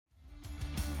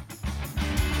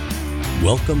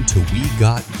Welcome to We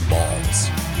Got Balls,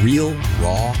 real,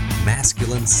 raw,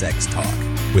 masculine sex talk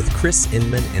with Chris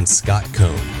Inman and Scott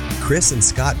Cohn. Chris and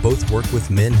Scott both work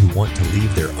with men who want to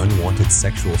leave their unwanted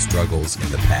sexual struggles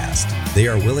in the past. They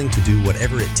are willing to do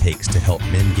whatever it takes to help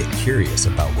men get curious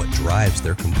about what drives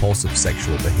their compulsive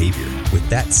sexual behavior. With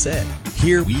that said,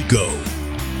 here we go.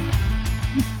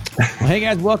 Well, hey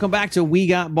guys, welcome back to We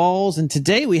Got Balls, and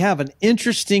today we have an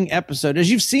interesting episode.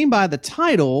 As you've seen by the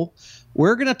title,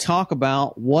 we're going to talk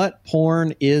about what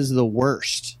porn is the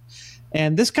worst.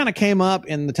 And this kind of came up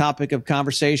in the topic of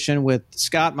conversation with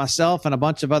Scott, myself, and a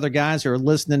bunch of other guys who are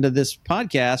listening to this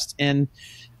podcast, and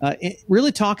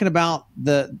really talking about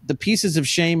the pieces of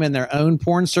shame in their own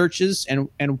porn searches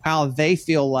and how they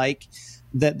feel like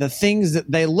that the things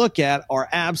that they look at are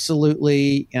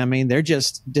absolutely, I mean, they're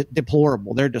just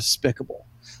deplorable. They're despicable,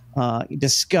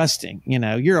 disgusting. You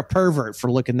know, you're a pervert for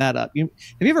looking that up. Have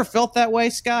you ever felt that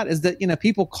way, Scott? Is that, you know,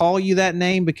 people call you that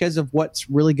name because of what's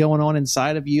really going on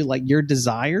inside of you, like your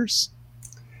desires?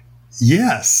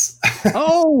 Yes.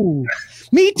 Oh,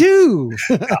 me too.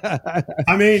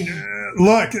 I mean,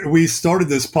 look, we started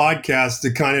this podcast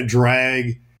to kind of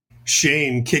drag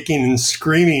shame kicking and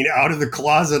screaming out of the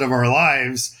closet of our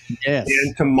lives, yes,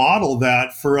 and to model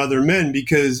that for other men,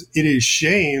 because it is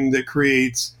shame that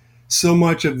creates so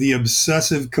much of the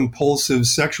obsessive compulsive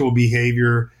sexual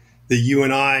behavior that you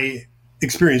and I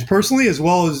experience personally, as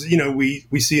well as, you know, we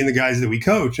see in the guys that we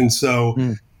coach. And so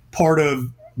part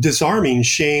of disarming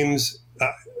shame's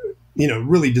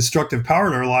really destructive power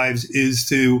in our lives is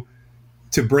to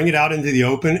bring it out into the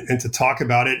open and to talk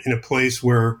about it in a place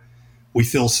where we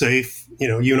feel safe. You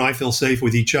know, you and I feel safe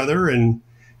with each other, and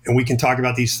we can talk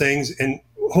about these things. And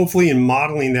hopefully in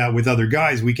modeling that with other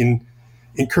guys, we can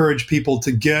encourage people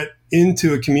to get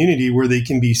into a community where they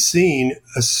can be seen,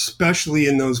 especially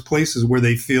in those places where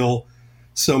they feel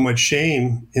so much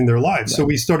shame in their lives. Yeah. So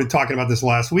we started talking about this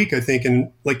last week, I think,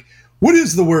 and like, what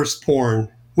is the worst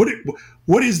porn?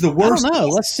 What is the worst? I don't know.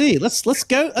 Let's see. Let's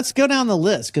go down the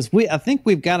list, because I think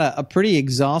we've got a pretty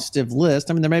exhaustive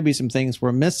list. I mean, there may be some things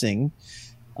we're missing,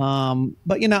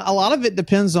 but you know, a lot of it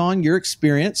depends on your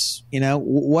experience. You know,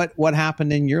 what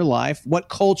happened in your life, what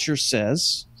culture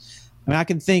says. I mean, I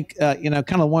can think, kind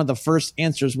of one of the first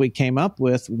answers we came up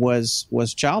with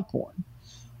was child porn.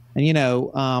 And, you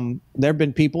know, there have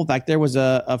been people, like there was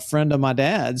a friend of my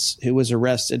dad's who was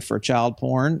arrested for child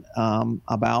porn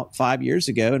about 5 years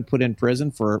ago and put in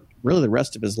prison for really the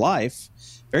rest of his life.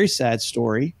 Very sad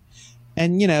story.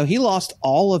 And, you know, he lost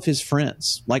all of his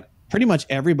friends. Like pretty much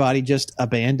everybody just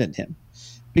abandoned him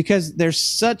because there's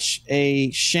such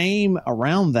a shame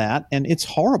around that. And it's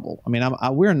horrible. I mean,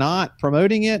 we're not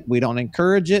promoting it. We don't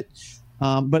encourage it.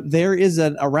 But there is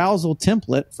an arousal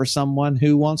template for someone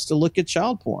who wants to look at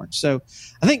child porn. So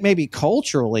I think maybe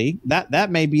culturally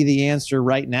that may be the answer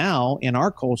right now in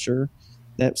our culture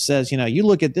that says, you know, you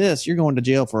look at this, you're going to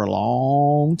jail for a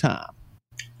long time.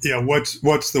 Yeah.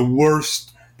 What's the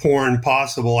worst porn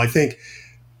possible? I think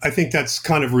that's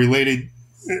kind of related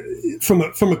from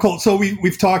a cult. So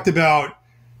we've talked about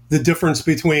the difference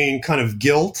between kind of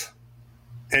guilt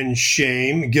and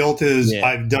shame. Guilt is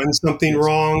I've done something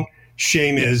wrong.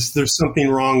 Shame is there's something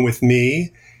wrong with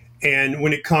me. And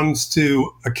when it comes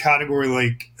to a category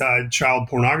like child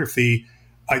pornography,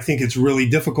 I think it's really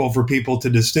difficult for people to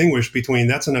distinguish between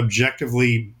that's an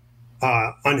objectively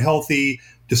unhealthy,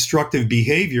 destructive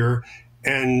behavior.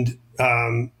 And,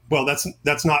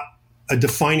 that's not a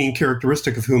defining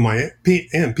characteristic of whom I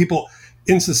am. People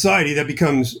in society, that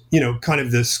becomes, you know, kind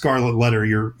of the scarlet letter.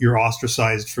 You're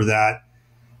ostracized for that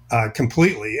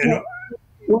completely. And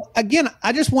well, again,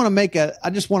 I just want to make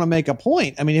a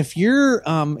point. I mean, if you're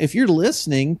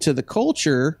listening to the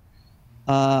culture,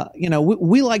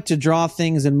 we like to draw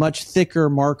things in much thicker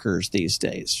markers these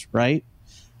days, right?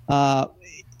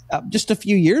 Just a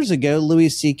few years ago, Louis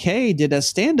C.K. did a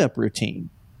stand-up routine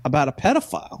about a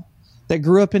pedophile that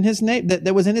grew up in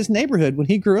that was in his neighborhood when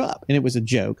he grew up, and it was a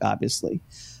joke, obviously,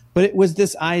 but it was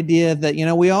this idea that, you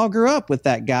know, we all grew up with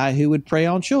that guy who would prey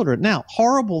on children. Now,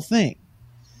 horrible thing.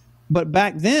 But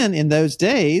back then, in those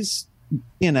days,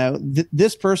 you know,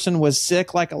 this person was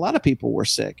sick like a lot of people were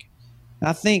sick. And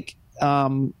I think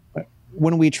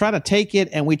when we try to take it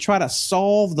and we try to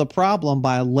solve the problem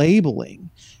by labeling,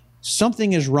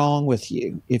 something is wrong with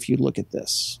you if you look at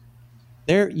this.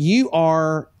 You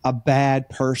are a bad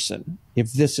person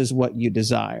if this is what you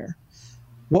desire.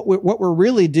 What we're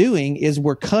really doing is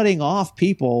we're cutting off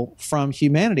people from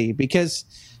humanity because,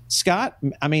 Scott,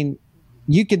 I mean,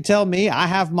 you can tell me I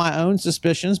have my own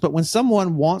suspicions, but when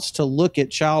someone wants to look at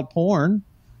child porn,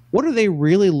 what are they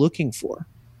really looking for?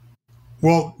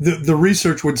 Well, the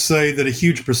research would say that a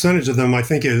huge percentage of them, I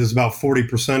think it is about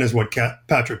 40% is what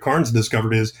Patrick Carnes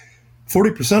discovered, is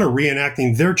 40% are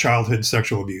reenacting their childhood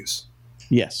sexual abuse.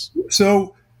 Yes.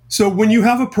 So when you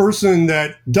have a person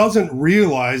that doesn't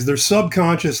realize they're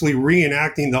subconsciously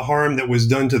reenacting the harm that was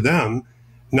done to them,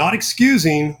 not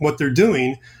excusing what they're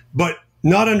doing, but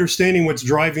not understanding what's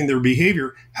driving their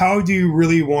behavior, how do you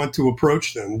really want to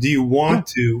approach them? Do you want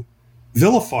to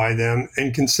vilify them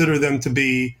and consider them to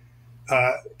be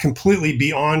completely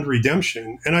beyond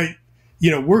redemption? And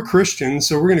we're Christians,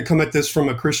 so we're going to come at this from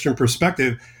a Christian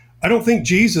perspective. I don't think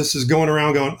Jesus is going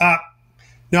around going,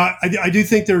 Now, I do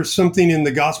think there's something in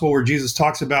the gospel where Jesus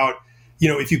talks about,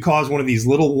 if you cause one of these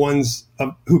little ones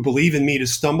who believe in me to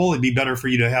stumble, it'd be better for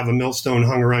you to have a millstone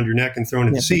hung around your neck and thrown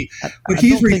in the sea. But I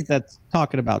don't think that's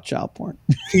talking about child porn.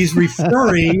 He's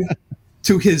referring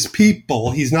to his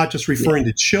people. He's not just referring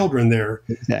to children there.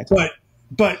 Exactly.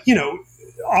 But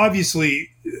obviously,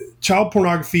 child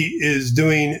pornography is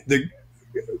doing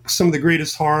some of the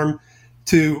greatest harm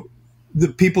to the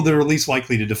people that are least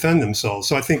likely to defend themselves.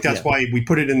 So I think that's why we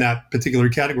put it in that particular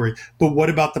category. But what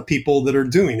about the people that are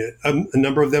doing it? A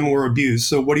number of them were abused.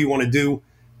 So what do you want to do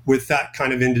with that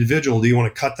kind of individual? Do you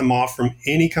want to cut them off from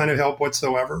any kind of help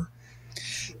whatsoever?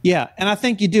 Yeah, and I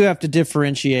think you do have to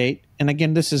differentiate. And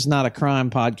again, this is not a crime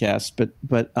podcast,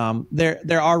 but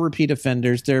there are repeat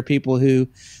offenders. There are people who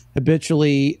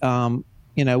habitually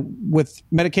with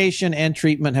medication and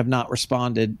treatment have not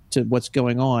responded to what's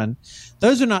going on.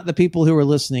 Those are not the people who are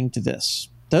listening to this.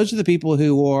 Those are the people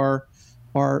who are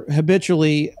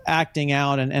habitually acting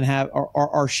out and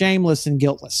are shameless and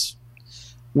guiltless.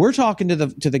 We're talking to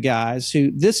the guys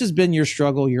who this has been your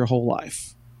struggle your whole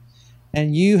life,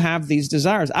 and you have these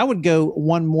desires. I would go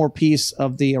one more piece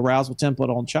of the arousal template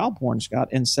on child porn, Scott,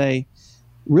 and say,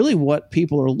 really what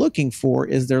people are looking for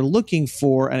is they're looking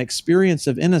for an experience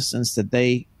of innocence that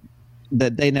they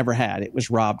never had. It was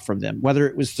robbed from them, whether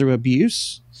it was through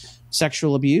abuse,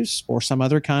 sexual abuse, or some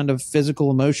other kind of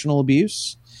physical, emotional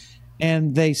abuse.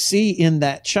 And they see in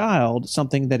that child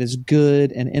something that is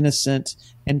good and innocent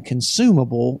and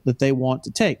consumable that they want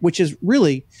to take, which is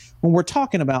really, when we're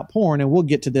talking about porn, and we'll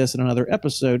get to this in another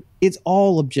episode, it's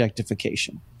all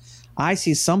objectification. I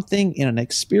see something in an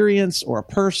experience or a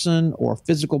person or a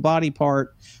physical body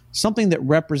part, something that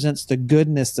represents the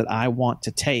goodness that I want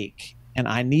to take and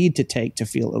I need to take to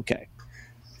feel okay.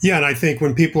 Yeah, and I think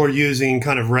when people are using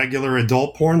kind of regular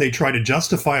adult porn, they try to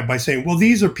justify it by saying, well,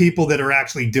 these are people that are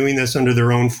actually doing this under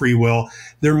their own free will.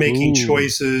 They're making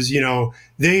choices,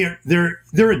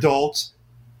 they're adults,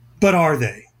 but are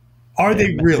they? Are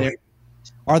they really?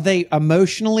 Are they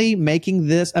emotionally making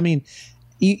this? I mean,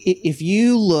 if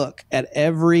you look at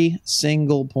every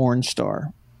single porn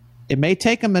star, it may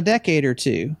take them a decade or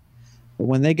two, but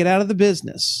when they get out of the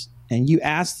business and you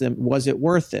ask them, was it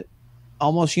worth it?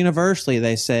 Almost universally,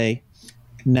 they say,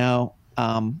 no,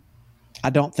 I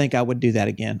don't think I would do that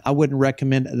again. I wouldn't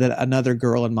recommend that another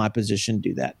girl in my position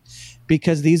do that,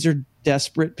 because these are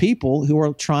desperate people who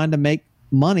are trying to make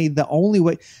money the only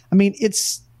way. I mean,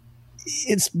 it's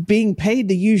being paid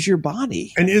to use your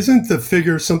body. And isn't the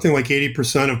figure something like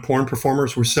 80% of porn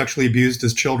performers were sexually abused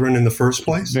as children in the first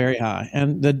place? Very high.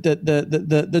 And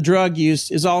the drug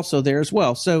use is also there as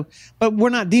well. So, but we're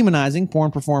not demonizing porn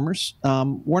performers.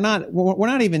 We're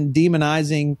not even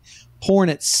demonizing porn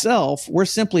itself. We're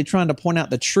simply trying to point out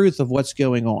the truth of what's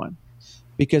going on,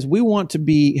 because we want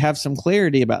to have some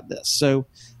clarity about this. So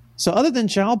other than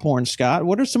child porn, Scott,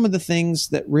 what are some of the things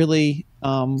that really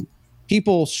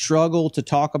people struggle to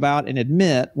talk about and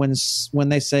admit when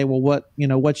they say, well,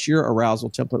 what's your arousal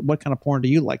template? What kind of porn do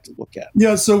you like to look at?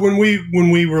 Yeah. So when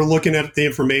we were looking at the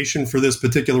information for this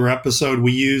particular episode,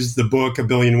 we used the book, A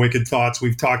Billion Wicked Thoughts.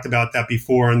 We've talked about that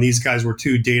before. And these guys were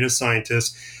two data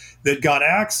scientists that got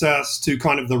access to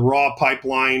kind of the raw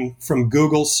pipeline from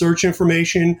Google search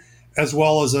information, as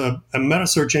well as a meta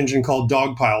search engine called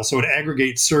Dogpile. So it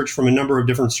aggregates search from a number of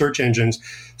different search engines.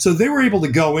 So they were able to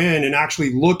go in and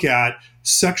actually look at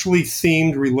sexually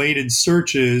themed related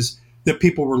searches that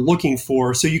people were looking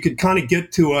for. So you could kind of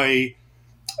get to a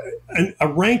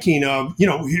ranking of,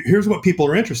 here's what people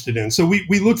are interested in. So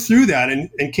we looked through that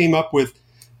and came up with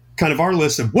kind of our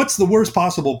list of what's the worst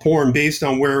possible porn based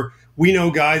on where we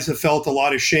know guys have felt a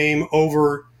lot of shame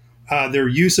over their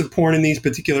use of porn in these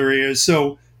particular areas.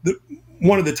 So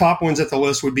one of the top ones at the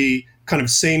list would be kind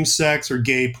of same-sex or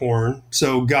gay porn.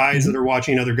 So guys that are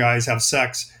watching other guys have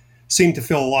sex seem to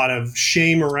feel a lot of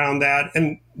shame around that.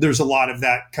 And there's a lot of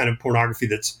that kind of pornography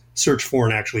that's searched for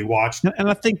and actually watched. And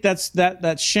I think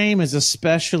that shame is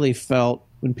especially felt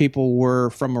when people were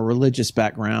from a religious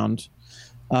background,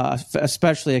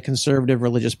 especially a conservative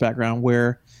religious background,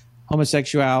 where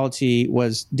homosexuality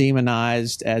was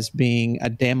demonized as being a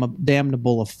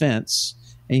damnable offense,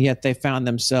 and yet they found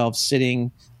themselves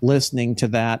sitting, listening to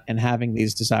that, and having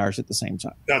these desires at the same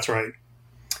time. That's right.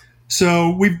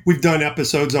 So we've done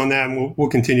episodes on that, and we'll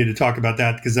continue to talk about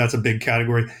that because that's a big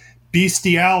category.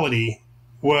 Bestiality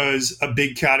was a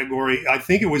big category. I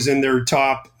think it was in their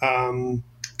top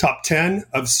 10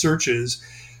 of searches.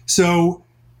 So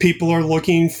people are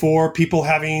looking for people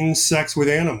having sex with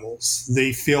animals.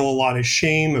 They feel a lot of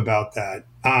shame about that.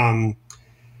 I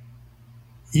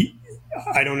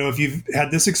don't know if you've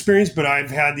had this experience, but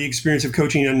I've had the experience of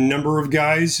coaching a number of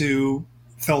guys who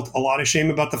felt a lot of shame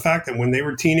about the fact that when they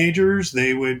were teenagers,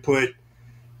 they would put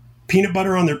peanut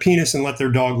butter on their penis and let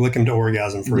their dog lick them to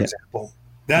orgasm, for example.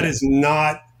 That is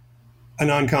not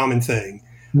an uncommon thing.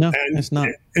 No, it's not.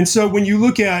 And so when you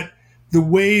look at the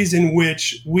ways in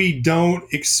which we don't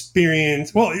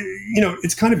experience, well,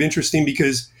 it's kind of interesting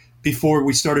because before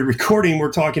we started recording,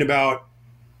 we're talking about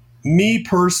me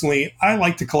personally, I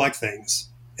like to collect things.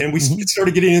 And we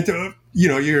started getting into,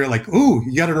 you're like, ooh,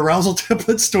 you got an arousal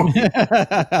template story.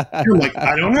 You're like,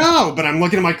 I don't know, but I'm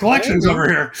looking at my collections over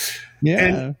here.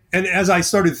 Yeah. And as I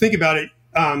started to think about it,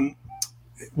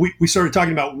 we started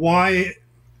talking about why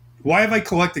have I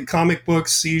collected comic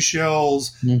books,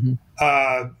 seashells?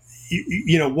 Why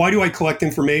do I collect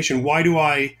information? Why do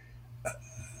I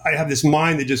have this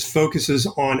mind that just focuses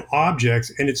on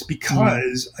objects? And it's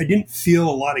because I didn't feel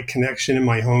a lot of connection in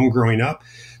my home growing up.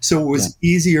 So it was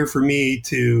easier for me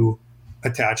to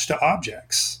attach to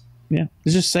objects. Yeah.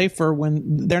 It's just safer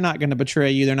when they're not going to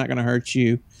betray you. They're not going to hurt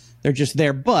you. They're just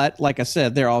there. But like I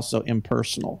said, they're also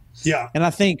impersonal. Yeah. And I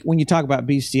think when you talk about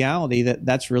bestiality,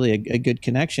 that's really a good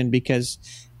connection because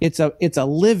it's a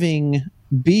living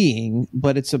being,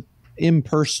 but it's a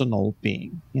impersonal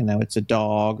being. It's a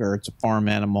dog or it's a farm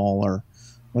animal or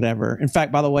whatever. In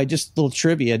fact, by the way, just a little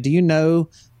trivia. Do you know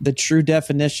the true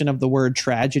definition of the word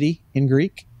tragedy in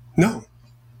Greek? No.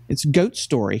 It's goat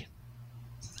story.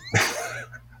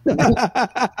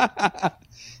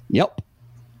 Yep.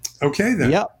 Okay,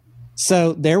 then. Yep.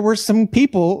 So there were some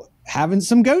people having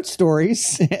some goat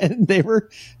stories and they were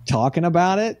talking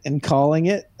about it and calling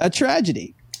it a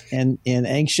tragedy in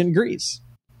ancient Greece.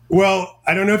 Well,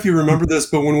 I don't know if you remember this,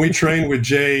 but when we trained with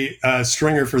Jay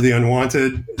Stringer for the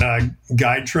Unwanted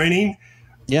guide training,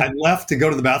 I left to go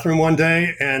to the bathroom one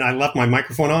day and I left my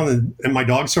microphone on and my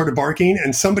dog started barking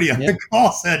and somebody on the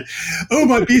call said, oh,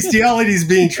 my bestiality is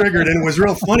being triggered. And it was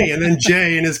real funny. And then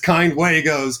Jay in his kind way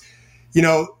goes,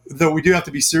 though we do have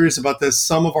to be serious about this,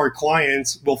 some of our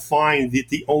clients will find that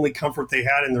the only comfort they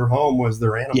had in their home was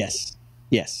their animal.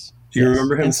 Yes. Do you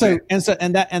remember him?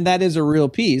 And that is a real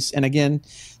piece. And again,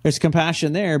 there's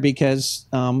compassion there because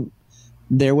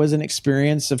there was an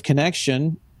experience of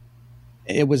connection.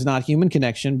 It was not human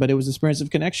connection, but it was an experience of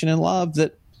connection and love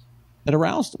that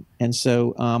aroused them. And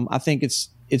so I think it's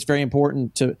very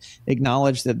important to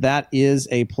acknowledge that is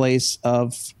a place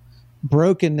of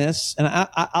brokenness. And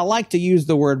I like to use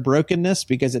the word brokenness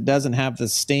because it doesn't have the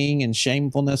sting and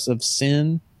shamefulness of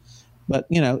sin, but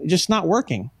just not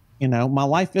working. My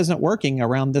life isn't working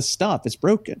around this stuff. It's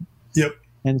broken. Yep.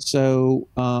 And so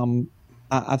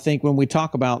I think when we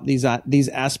talk about these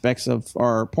aspects of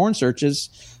our porn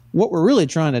searches, what we're really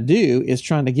trying to do is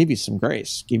trying to give you some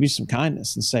grace, give you some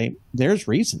kindness, and say there's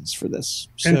reasons for this.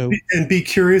 So and be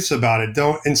curious about it.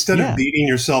 Don't instead of beating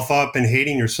yourself up and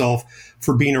hating yourself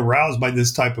for being aroused by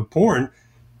this type of porn,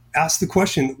 ask the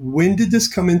question: when did this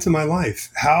come into my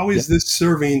life? How is this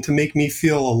serving to make me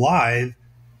feel alive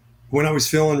when I was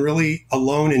feeling really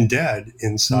alone and dead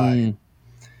inside?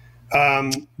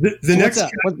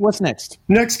 What's next?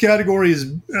 Next category is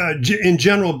in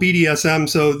general BDSM.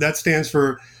 So that stands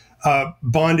for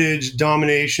bondage,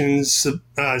 domination,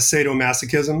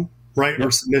 sadomasochism, right? Or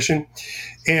submission.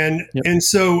 And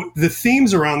so the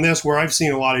themes around this, where I've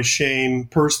seen a lot of shame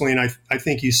personally, and I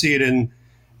think you see it in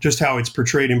just how it's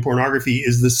portrayed in pornography,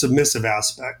 is the submissive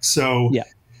aspect. So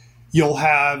you'll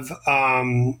have,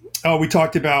 we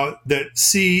talked about that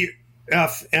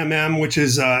CFMM, which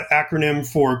is an acronym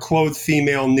for clothed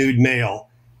female, nude male,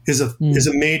 is a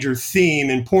major theme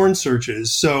in porn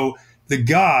searches. So the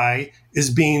guy is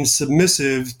being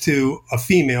submissive to a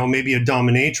female, maybe a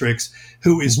dominatrix,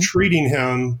 who is treating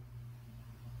him,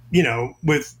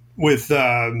 with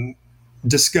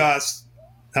disgust,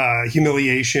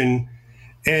 humiliation,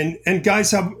 and the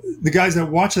guys that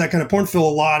watch that kind of porn feel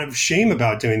a lot of shame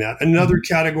about doing that. Another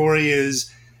category is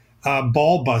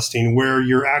ball busting, where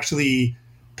you're actually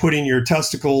putting your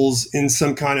testicles in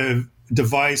some kind of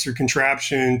device or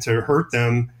contraption to hurt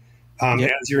them.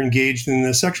 as you're engaged in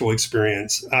the sexual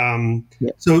experience.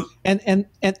 Yep. So and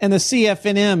the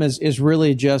CFNM is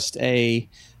really just an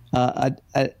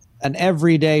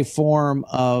everyday form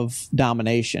of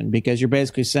domination, because you're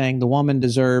basically saying the woman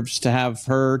deserves to have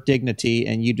her dignity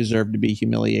and you deserve to be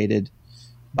humiliated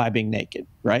by being naked,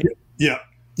 right? Yeah.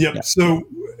 So,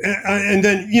 and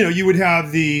then, you would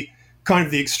have the kind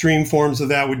of the extreme forms of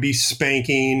that would be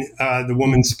spanking. The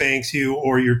woman spanks you,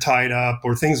 or you're tied up,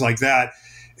 or things like that.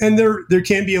 And there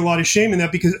can be a lot of shame in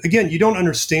that, because, again, you don't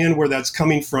understand where that's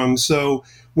coming from. So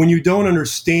when you don't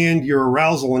understand your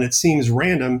arousal and it seems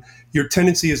random, your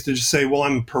tendency is to just say, well,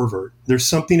 I'm a pervert. There's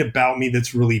something about me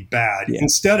that's really bad. Yeah.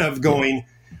 Instead of going,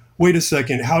 wait a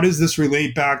second, how does this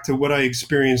relate back to what I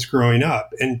experienced growing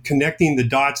up? And connecting the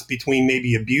dots between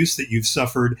maybe abuse that you've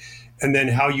suffered and then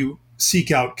how you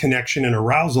seek out connection and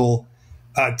arousal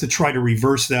to try to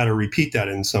reverse that or repeat that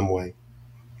in some way.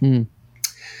 Mm.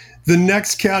 The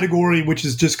next category, which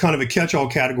is just kind of a catch-all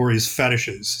category, is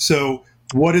fetishes. So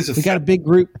what is a got a big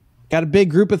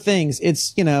group of things.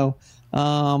 It's,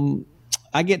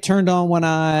 I get turned on when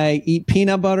I eat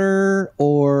peanut butter,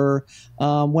 or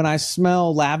when I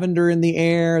smell lavender in the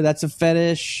air. That's a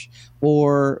fetish.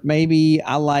 Or maybe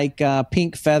I like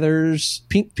pink feather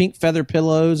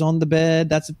pillows on the bed.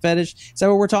 That's a fetish. Is that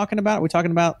what we're talking about? We're talking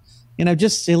about,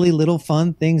 just silly little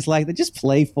fun things like that. Just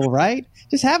playful, right?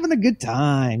 Just having a good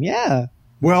time. Yeah.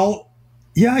 Well,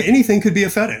 yeah, anything could be a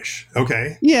fetish.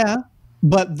 Okay. Yeah.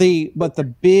 But the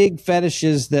big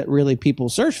fetishes that really people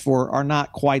search for are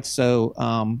not quite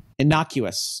so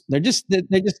innocuous. They're just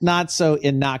not so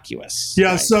innocuous.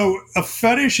 Yeah. Right? So a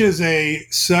fetish is a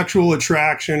sexual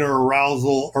attraction or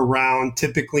arousal around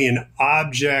typically an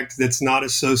object that's not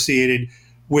associated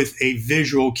with a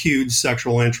visual cued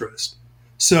sexual interest.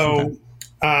 So,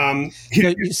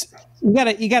 you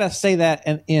gotta say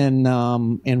that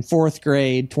in fourth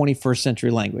grade 21st century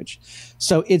language.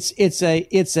 So it's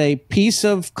a piece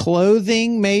of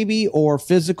clothing, maybe, or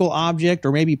physical object,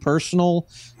 or maybe personal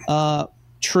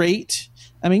trait.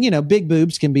 I mean, big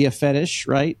boobs can be a fetish,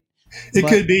 right? It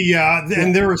could be, yeah,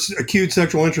 and there is acute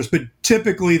sexual interest. But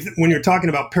typically, when you're talking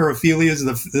about paraphilias,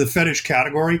 the fetish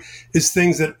category is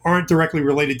things that aren't directly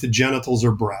related to genitals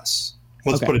or breasts.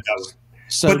 Let's put it that way.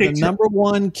 So the number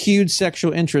one cued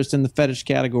sexual interest in the fetish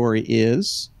category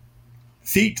is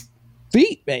feet.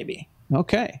 Feet, baby.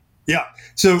 Okay. Yeah.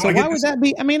 So why would that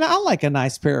be? I mean, I like a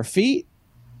nice pair of feet.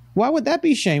 Why would that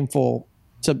be shameful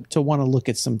to want to look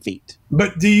at some feet?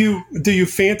 But do you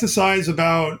fantasize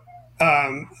about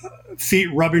feet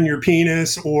rubbing your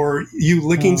penis, or you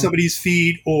licking somebody's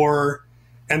feet,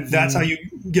 and that's how you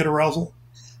get arousal?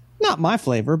 Not my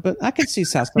flavor, but I could see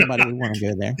how somebody would want to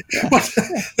go there. Yeah.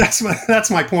 That's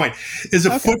my point.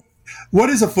 What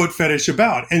is a foot fetish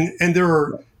about? And there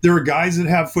are guys that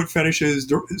have foot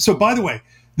fetishes. So, by the way,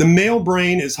 the male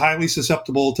brain is highly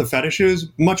susceptible to fetishes,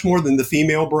 much more than the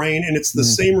female brain, and it's the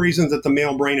same reason that the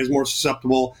male brain is more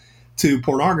susceptible to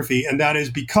pornography, and that is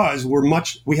because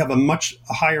we have a much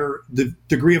higher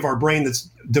degree of our brain that's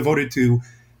devoted to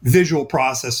visual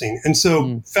processing, and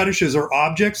so fetishes are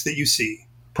objects that you see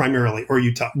primarily, or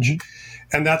you touch.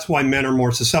 And that's why men are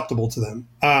more susceptible to them.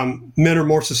 Men are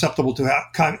more susceptible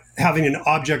to having an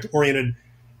object-oriented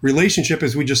relationship,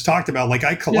 as we just talked about. Like,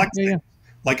 I collect things.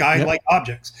 Like, I like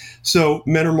objects. So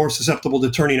men are more susceptible to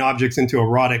turning objects into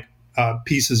erotic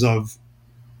pieces of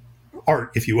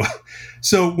art, if you will.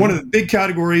 So one of the big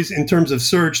categories in terms of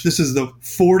search, this is the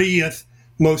 40th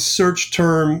most searched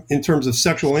term in terms of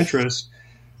sexual interest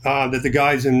that the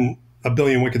guys in A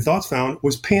Billion Wicked Thoughts found,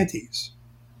 was panties.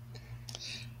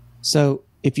 So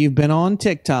if you've been on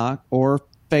TikTok or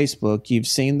Facebook, you've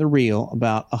seen the reel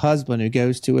about a husband who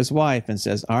goes to his wife and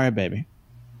says, all right, baby,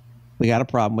 we got a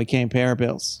problem. We can't pay our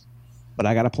bills, but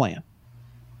I got a plan.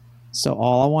 So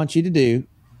all I want you to do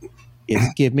is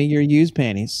give me your used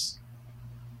panties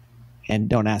and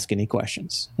don't ask any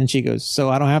questions. And she goes, so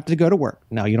I don't have to go to work?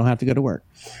 No, you don't have to go to work.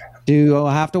 Do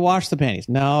I have to wash the panties?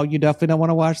 No, you definitely don't want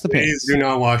to wash the panties. Please do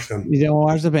not wash them. You don't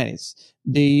wash the panties.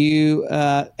 Do you,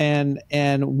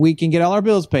 and we can get all our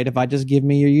bills paid if I just give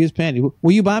me your used panties.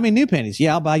 Will you buy me new panties?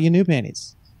 Yeah, I'll buy you new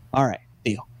panties. All right,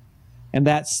 deal. And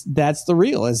that's the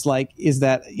real, is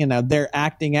that, they're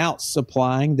acting out,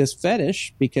 supplying this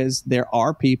fetish, because there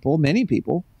are many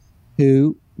people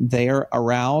who they are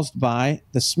aroused by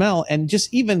the smell. And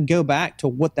just even go back to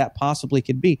what that possibly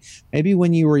could be. Maybe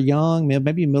when you were young,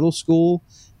 maybe middle school,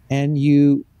 and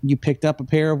you picked up a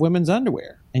pair of women's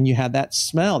underwear and you had that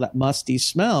smell, that musty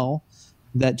smell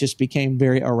that just became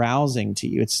very arousing to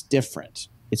you. It's different.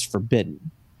 It's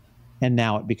forbidden. And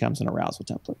now it becomes an arousal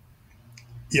template.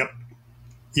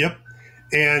 Yep.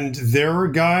 And there are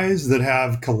guys that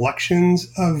have collections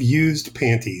of used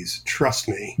panties. Trust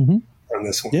me on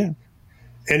this one. Yeah.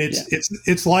 And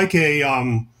it's like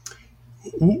a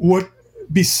what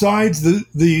besides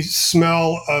the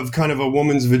smell of kind of a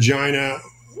woman's vagina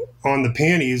on the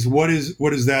panties, what is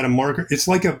that a marker? It's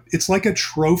like a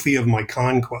trophy of my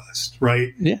conquest,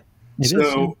 right? Yeah.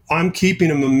 So I'm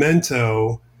keeping a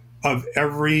memento of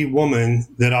every woman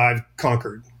that I've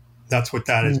conquered. That's what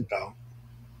that is about.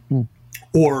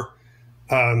 Or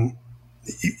in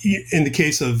the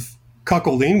case of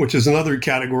cuckolding, which is another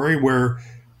category where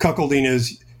cuckolding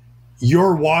is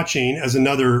you're watching as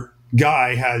another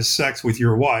guy has sex with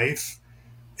your wife.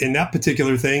 In that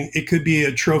particular thing, it could be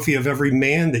a trophy of every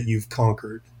man that you've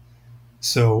conquered.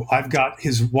 So I've got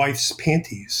his wife's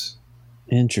panties.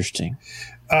 Interesting.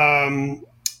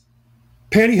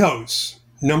 Pantyhose,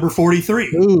 number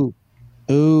 43.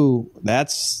 Ooh,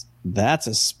 that's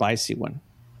a spicy one.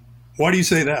 Why do you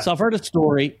say that? So I've heard a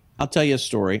story. I'll tell you a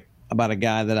story about a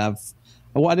guy that I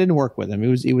didn't work with him.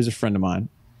 He was a friend of mine,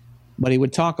 but he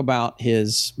would talk about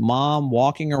his mom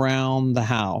walking around the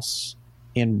house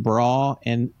in bra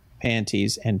and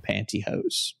panties and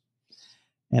pantyhose.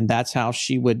 And that's how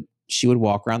she would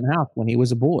walk around the house when he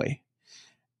was a boy.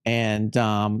 And,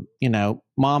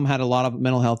 mom had a lot of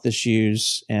mental health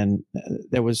issues, and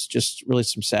there was just really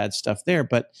some sad stuff there.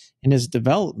 But in his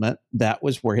development, that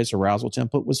was where his arousal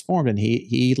template was formed. And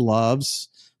he loves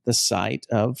the sight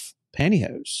of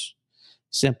pantyhose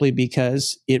simply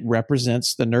because it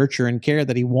represents the nurture and care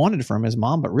that he wanted from his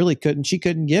mom, but really she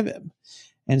couldn't give him.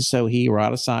 And so he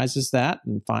eroticizes that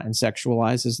and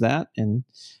sexualizes that. And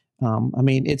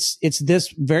it's this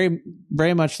very,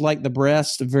 very much like the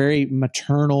breast, very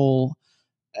maternal,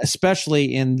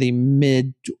 especially in the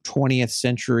mid 20th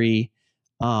century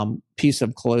piece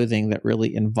of clothing that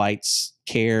really invites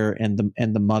care and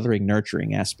the mothering,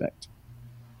 nurturing aspect.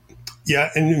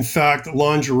 Yeah, and in fact,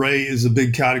 lingerie is a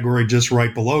big category just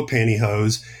right below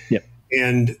pantyhose. Yep.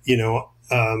 And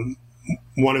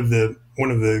one of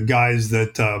the guys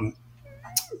that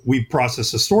we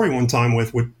processed a story one time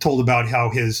with told about how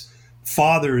his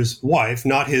father's wife,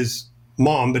 not his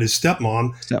mom but his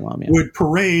stepmom, would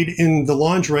parade in the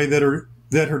lingerie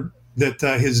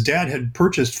that his dad had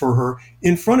purchased for her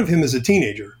in front of him as a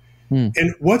teenager.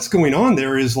 And what's going on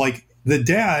there is like the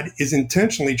dad is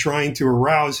intentionally trying to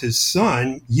arouse his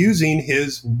son using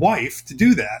his wife to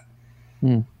do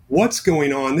that. What's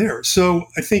going on there? So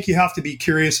I think you have to be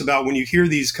curious about when you hear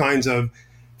these kinds of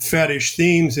fetish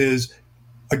themes is,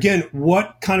 again,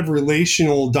 what kind of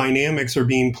relational dynamics are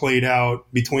being played out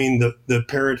between the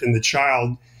parent and the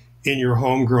child in your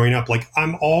home growing up? Like,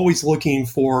 I'm always looking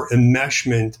for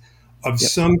enmeshment of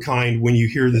some kind when you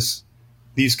hear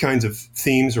these kinds of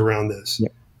themes around this.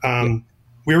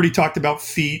 We already talked about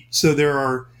feet. So there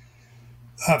are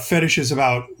fetishes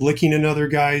about licking another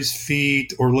guy's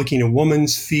feet or licking a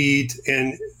woman's feet.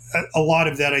 And a lot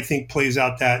of that, I think, plays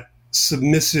out that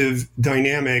submissive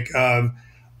dynamic of,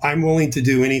 I'm willing to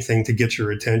do anything to get your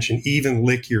attention, even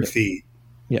lick your feet.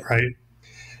 Right.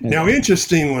 Now,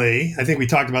 interestingly, I think we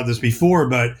talked about this before,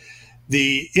 but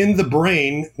in the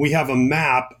brain, we have a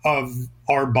map of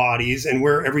our bodies and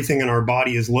where everything in our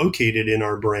body is located in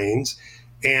our brains.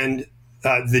 And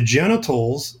the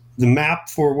genitals, the map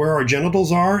for where our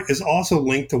genitals are, is also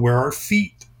linked to where our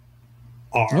feet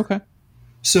are. Okay.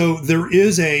 So there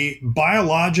is a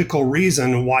biological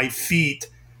reason why feet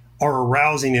are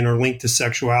arousing and are linked to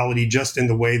sexuality, just in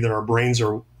the way that our brains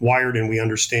are wired and we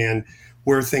understand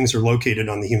where things are located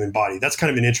on the human body. That's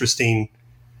kind of an interesting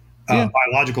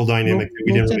biological dynamic that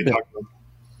we didn't really talk about.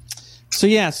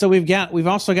 So we've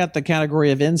also got the category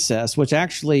of incest, which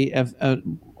actually, as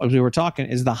we were talking,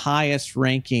 is the highest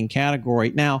ranking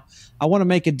category. Now, I want to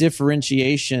make a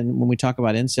differentiation when we talk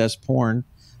about incest porn.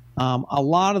 A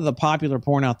lot of the popular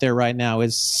porn out there right now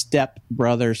is step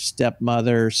brother,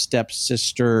 stepmother,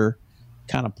 stepsister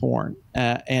kind of porn.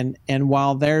 And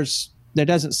while there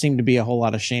doesn't seem to be a whole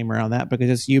lot of shame around that because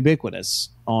it's ubiquitous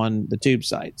on the tube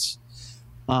sites.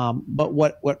 But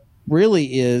what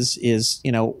really is,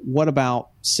 what about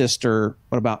sister?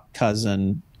 What about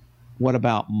cousin? What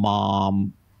about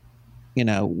mom?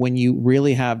 When you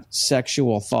really have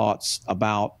sexual thoughts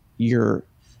about your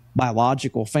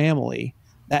biological family,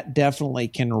 that definitely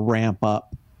can ramp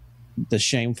up the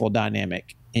shameful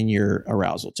dynamic in your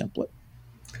arousal template.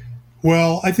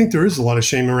 Well, I think there is a lot of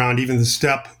shame around even the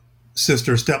step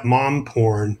sister, step mom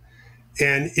porn.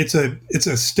 And it's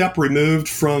a step removed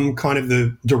from kind of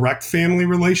the direct family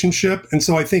relationship. And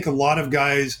so I think a lot of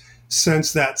guys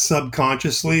sense that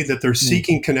subconsciously, that they're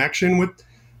seeking connection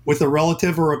with a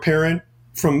relative or a parent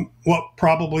from what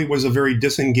probably was a very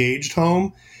disengaged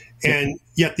home. And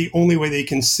yet the only way they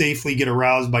can safely get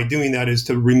aroused by doing that is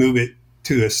to remove it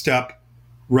to a step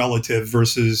relative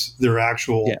versus their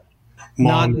actual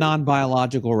mom.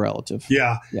 Non-biological relative.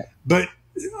 Yeah. But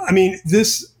I mean,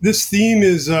 this theme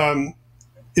is,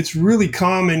 it's really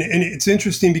common, and it's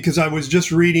interesting because I was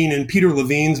just reading in Peter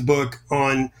Levine's book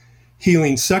on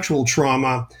healing sexual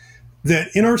trauma that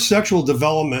in our sexual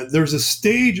development, there's a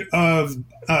stage of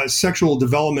sexual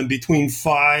development between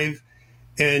 5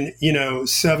 and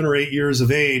 7 or 8 years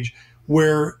of age,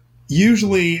 where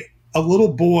usually a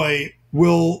little boy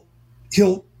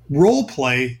he'll role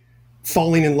play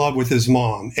falling in love with his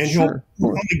mom, and he'll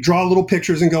draw little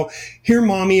pictures and go, "Here,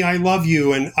 mommy, I love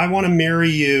you, and I want to marry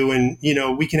you, and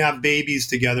we can have babies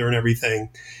together and everything."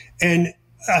 And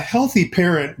a healthy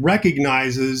parent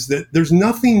recognizes that there's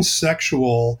nothing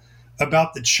sexual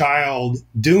about the child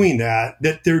doing that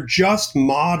they're just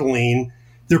modeling,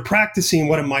 they're practicing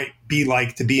what it might be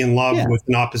like to be in love with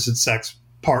an opposite sex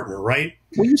partner, right?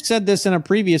 Well, you said this in a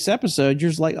previous episode. You're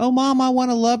just like, "Oh, mom, I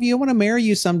want to love you. I want to marry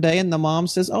you someday." And the mom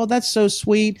says, "Oh, that's so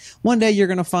sweet. One day you're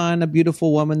going to find a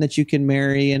beautiful woman that you can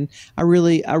marry. And I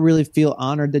really feel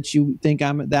honored that you think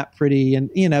I'm that pretty." And,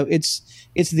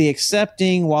 it's the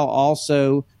accepting while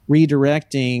also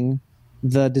redirecting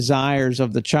the desires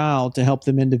of the child to help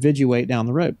them individuate down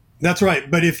the road. That's right.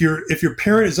 But if your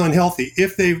parent is unhealthy,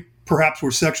 if they perhaps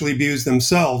were sexually abused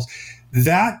themselves,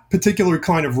 that particular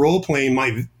kind of role playing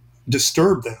might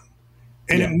disturb them,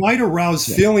 and it might arouse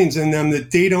feelings in them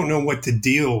that they don't know what to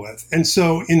deal with. And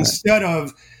so instead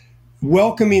of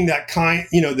welcoming that kind,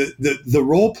 the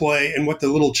role play and what the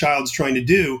little child's trying to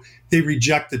do, they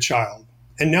reject the child.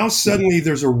 And now suddenly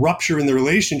there's a rupture in the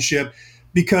relationship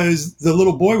because the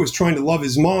little boy was trying to love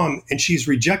his mom and she's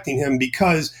rejecting him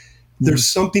because there's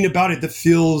something about it that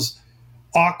feels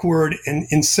awkward and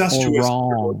incestuous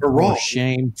or wrong. Or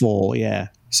shameful. Yeah.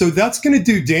 So that's going to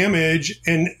do damage.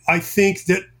 And I think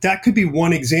that could be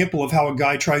one example of how a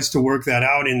guy tries to work that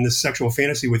out in the sexual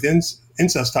fantasy with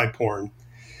incest type porn.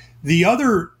 The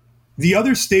other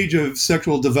stage of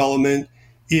sexual development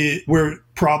where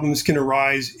problems can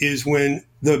arise is when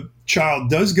the child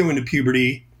does go into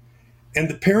puberty and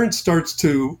the parent starts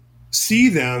to see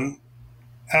them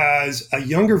as a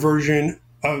younger version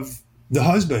of the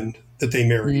husband that they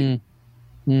married,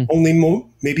 only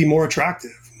maybe more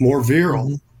attractive, more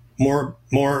virile, more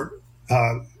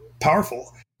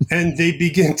powerful. And they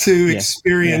begin to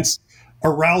experience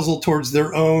arousal towards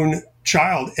their own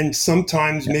child and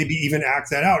sometimes maybe even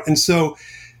act that out. And so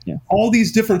all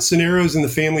these different scenarios in the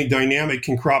family dynamic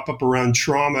can crop up around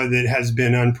trauma that has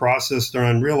been unprocessed or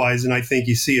unrealized. And I think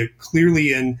you see it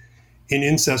clearly in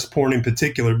incest porn in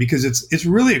particular, because it's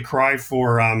really a cry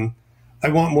for, I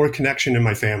want more connection in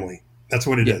my family. That's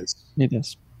what it is. It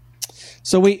is.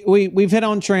 So we've hit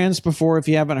on trans before. If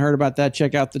you haven't heard about that,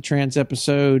 check out the trans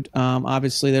episode.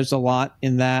 Obviously, there's a lot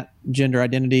in that, gender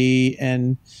identity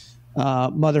and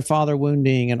mother-father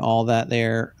wounding and all that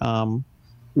there.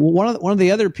 One of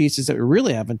the other pieces that we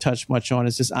really haven't touched much on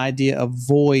is this idea of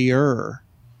voyeur.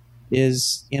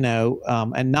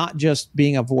 And not just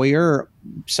being a voyeur,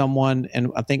 someone, and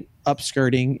I think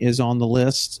upskirting is on the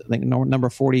list. I think number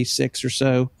 46 or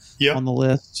so on the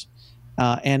list.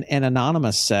 And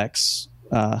anonymous sex,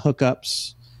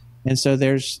 hookups. And so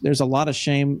there's a lot of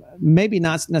shame, maybe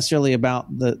not necessarily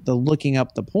about the looking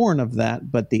up the porn of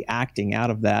that, but the acting out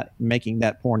of that, making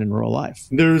that porn in real life.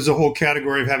 There's a whole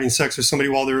category of having sex with somebody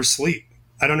while they're asleep.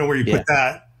 I don't know where you put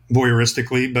that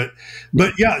voyeuristically,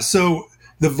 but yeah, so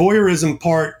the voyeurism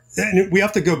part, and we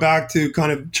have to go back to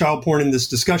kind of child porn in this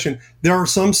discussion. There are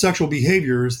some sexual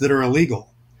behaviors that are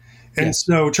illegal. And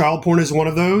so child porn is one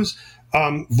of those.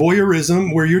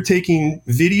 Voyeurism, where you're taking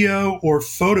video or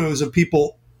photos of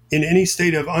people in any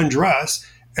state of undress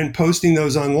and posting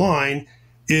those online,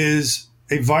 is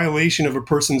a violation of a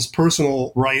person's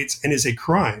personal rights and is a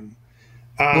crime.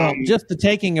 Well, just the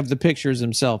taking of the pictures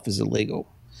themselves is illegal.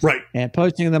 Right. And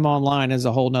posting them online is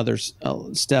a whole nother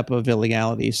step of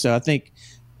illegality. So I think,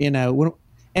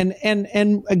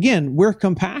 and again, we're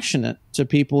compassionate to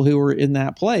people who are in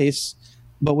that place,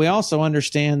 but we also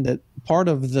understand that part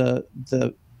of the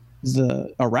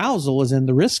arousal is in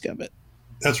the risk of it.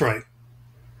 That's right.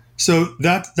 So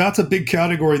that's a big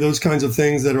category, those kinds of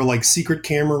things that are like secret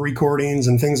camera recordings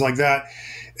and things like that.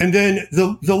 And then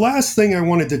the last thing I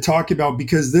wanted to talk about,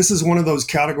 because this is one of those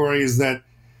categories that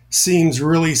seems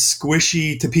really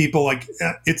squishy to people, like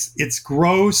it's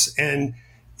gross and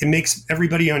it makes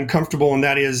everybody uncomfortable, and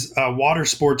that is water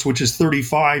sports, which is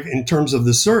 35 in terms of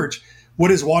the search. What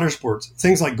is water sports?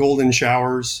 Things like golden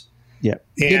showers. Yeah.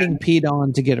 Getting peed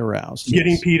on to get aroused.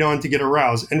 Getting peed on to get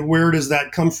aroused. And where does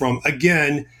that come from?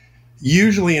 Again,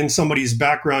 usually in somebody's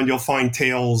background, you'll find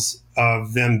tales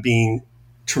of them being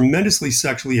tremendously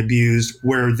sexually abused,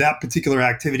 where that particular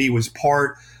activity was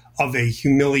part of a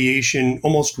humiliation,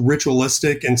 almost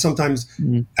ritualistic, and sometimes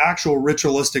actual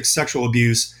ritualistic sexual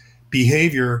abuse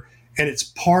behavior. And it's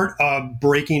part of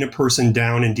breaking a person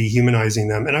down and dehumanizing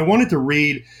them. And I wanted to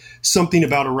read something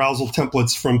about arousal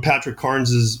templates from Patrick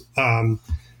Carnes's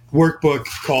workbook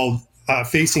called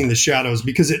Facing the Shadows,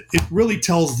 because it really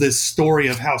tells this story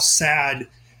of how sad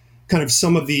kind of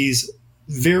some of these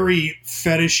very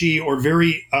fetishy or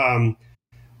very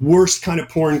worst kind of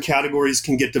porn categories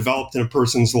can get developed in a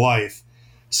person's life.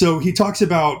 So he talks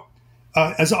about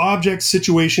as objects,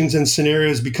 situations, and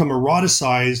scenarios become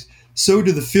eroticized, so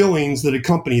do the feelings that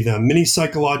accompany them. Many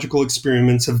psychological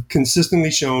experiments have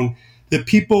consistently shown that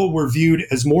people were viewed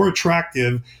as more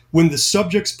attractive when the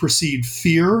subjects perceived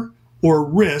fear or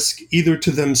risk, either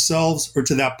to themselves or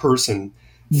to that person.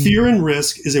 Fear and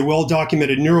risk is a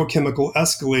well-documented neurochemical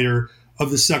escalator of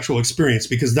the sexual experience,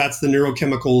 because that's the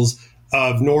neurochemicals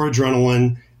of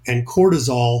noradrenaline and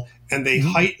cortisol, and they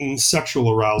heighten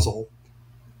sexual arousal.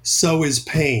 So is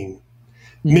pain.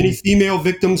 Many female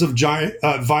victims of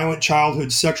violent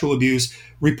childhood sexual abuse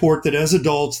report that as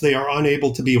adults, they are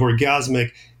unable to be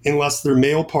orgasmic unless their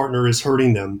male partner is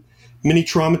hurting them. Many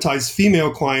traumatized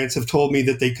female clients have told me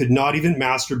that they could not even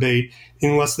masturbate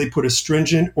unless they put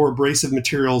astringent or abrasive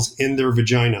materials in their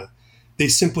vagina. They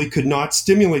simply could not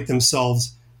stimulate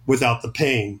themselves without the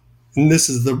pain. And this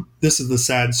is the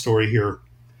sad story here.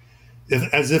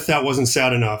 As if that wasn't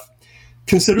sad enough.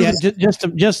 Consider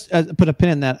just put a pin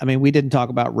in that. I mean, we didn't talk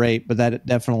about rape, but that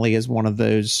definitely is one of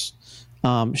those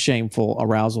shameful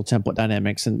arousal template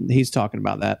dynamics, and he's talking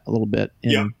about that a little bit.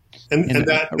 And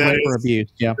that rape or abuse.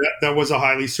 Yeah, that was a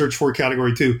highly searched for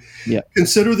category too. Yeah.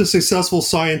 Consider the successful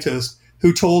scientist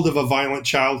who told of a violent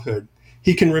childhood.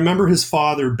 He can remember his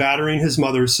father battering his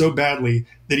mother so badly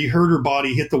that he heard her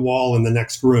body hit the wall in the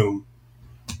next room.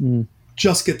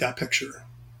 Just get that picture.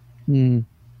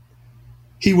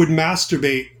 He would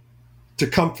masturbate to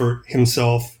comfort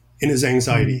himself in his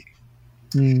anxiety.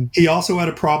 He also had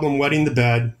a problem wetting the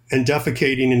bed and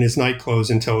defecating in his night clothes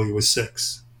until he was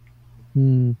 6.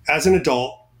 As an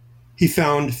adult, he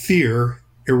found fear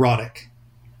erotic,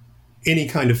 any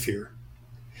kind of fear.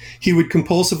 He would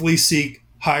compulsively seek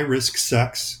high-risk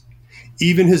sex.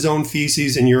 Even his own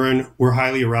feces and urine were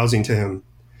highly arousing to him.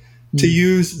 To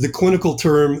use the clinical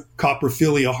term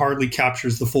coprophilia hardly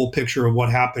captures the full picture of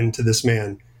what happened to this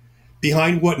man.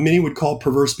 Behind what many would call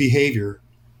perverse behavior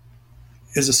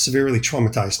is a severely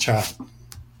traumatized child.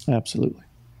 Absolutely.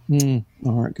 My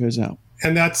heart goes out.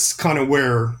 And that's kind of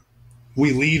where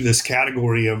we leave this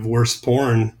category of worst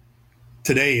porn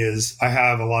today. Is I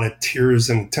have a lot of tears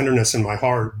and tenderness in my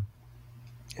heart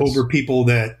over people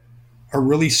that are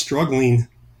really struggling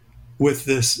with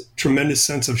this tremendous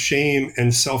sense of shame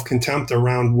and self-contempt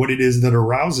around what it is that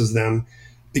arouses them.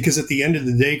 Because at the end of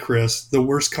the day, Chris, the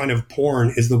worst kind of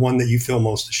porn is the one that you feel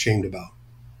most ashamed about.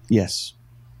 Yes.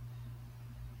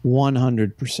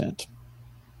 100%.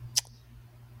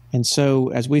 And so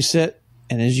as we sit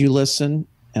and as you listen,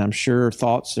 and I'm sure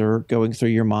thoughts are going through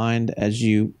your mind as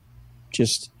you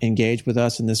just engage with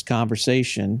us in this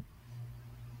conversation,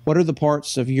 what are the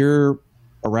parts of your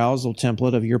arousal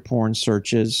template, of your porn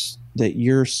searches, that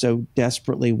you're so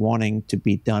desperately wanting to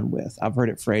be done with? I've heard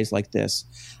it phrased like this: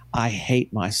 I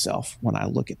hate myself when I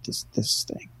look at this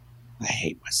thing. I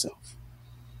hate myself.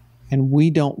 And we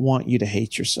don't want you to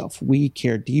hate yourself. We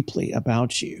care deeply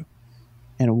about you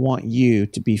and want you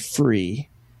to be free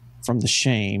from the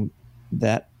shame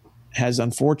that has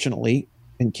unfortunately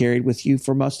been carried with you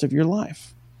for most of your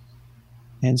life.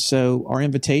 And so our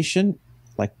invitation,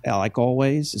 like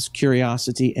always, is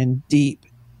curiosity and deep,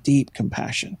 deep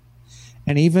compassion.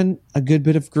 And even a good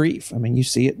bit of grief. I mean, you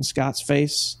see it in Scott's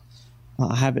face.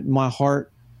 I have it in my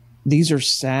heart. These are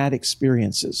sad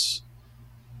experiences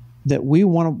that we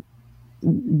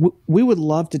would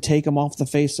love to take them off the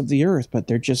face of the earth, but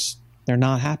they're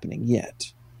not happening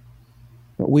yet.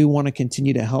 But we want to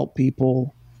continue to help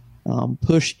people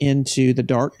push into the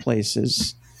dark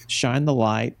places, shine the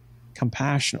light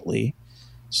compassionately,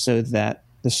 so that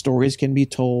the stories can be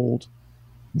told,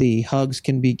 the hugs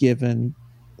can be given,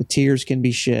 the tears can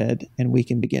be shed, and we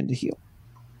can begin to heal.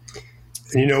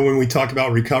 And when we talk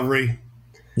about recovery,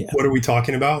 What are we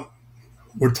talking about?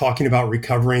 We're talking about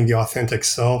recovering the authentic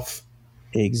self.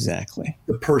 Exactly.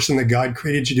 The person that God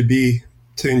created you to be,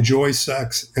 to enjoy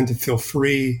sex and to feel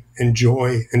free and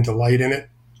joy and delight in it.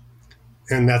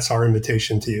 And that's our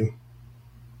invitation to you.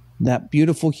 That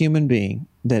beautiful human being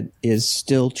that is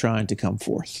still trying to come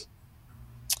forth.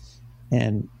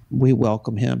 And we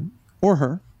welcome him or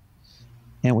her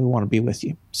and we want to be with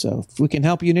you. So if we can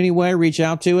help you in any way, reach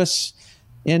out to us.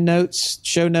 In notes,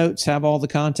 show notes, have all the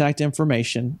contact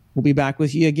information. We'll be back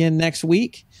with you again next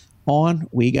week on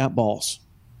We Got Balls.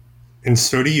 And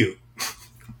so do you.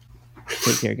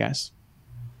 Take care, guys.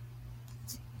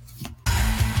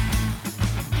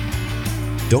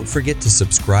 Don't forget to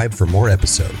subscribe for more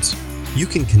episodes. You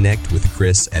can connect with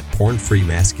Chris at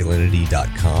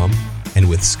pornfreemasculinity.com and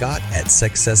with Scott at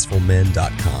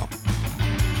successfulmen.com.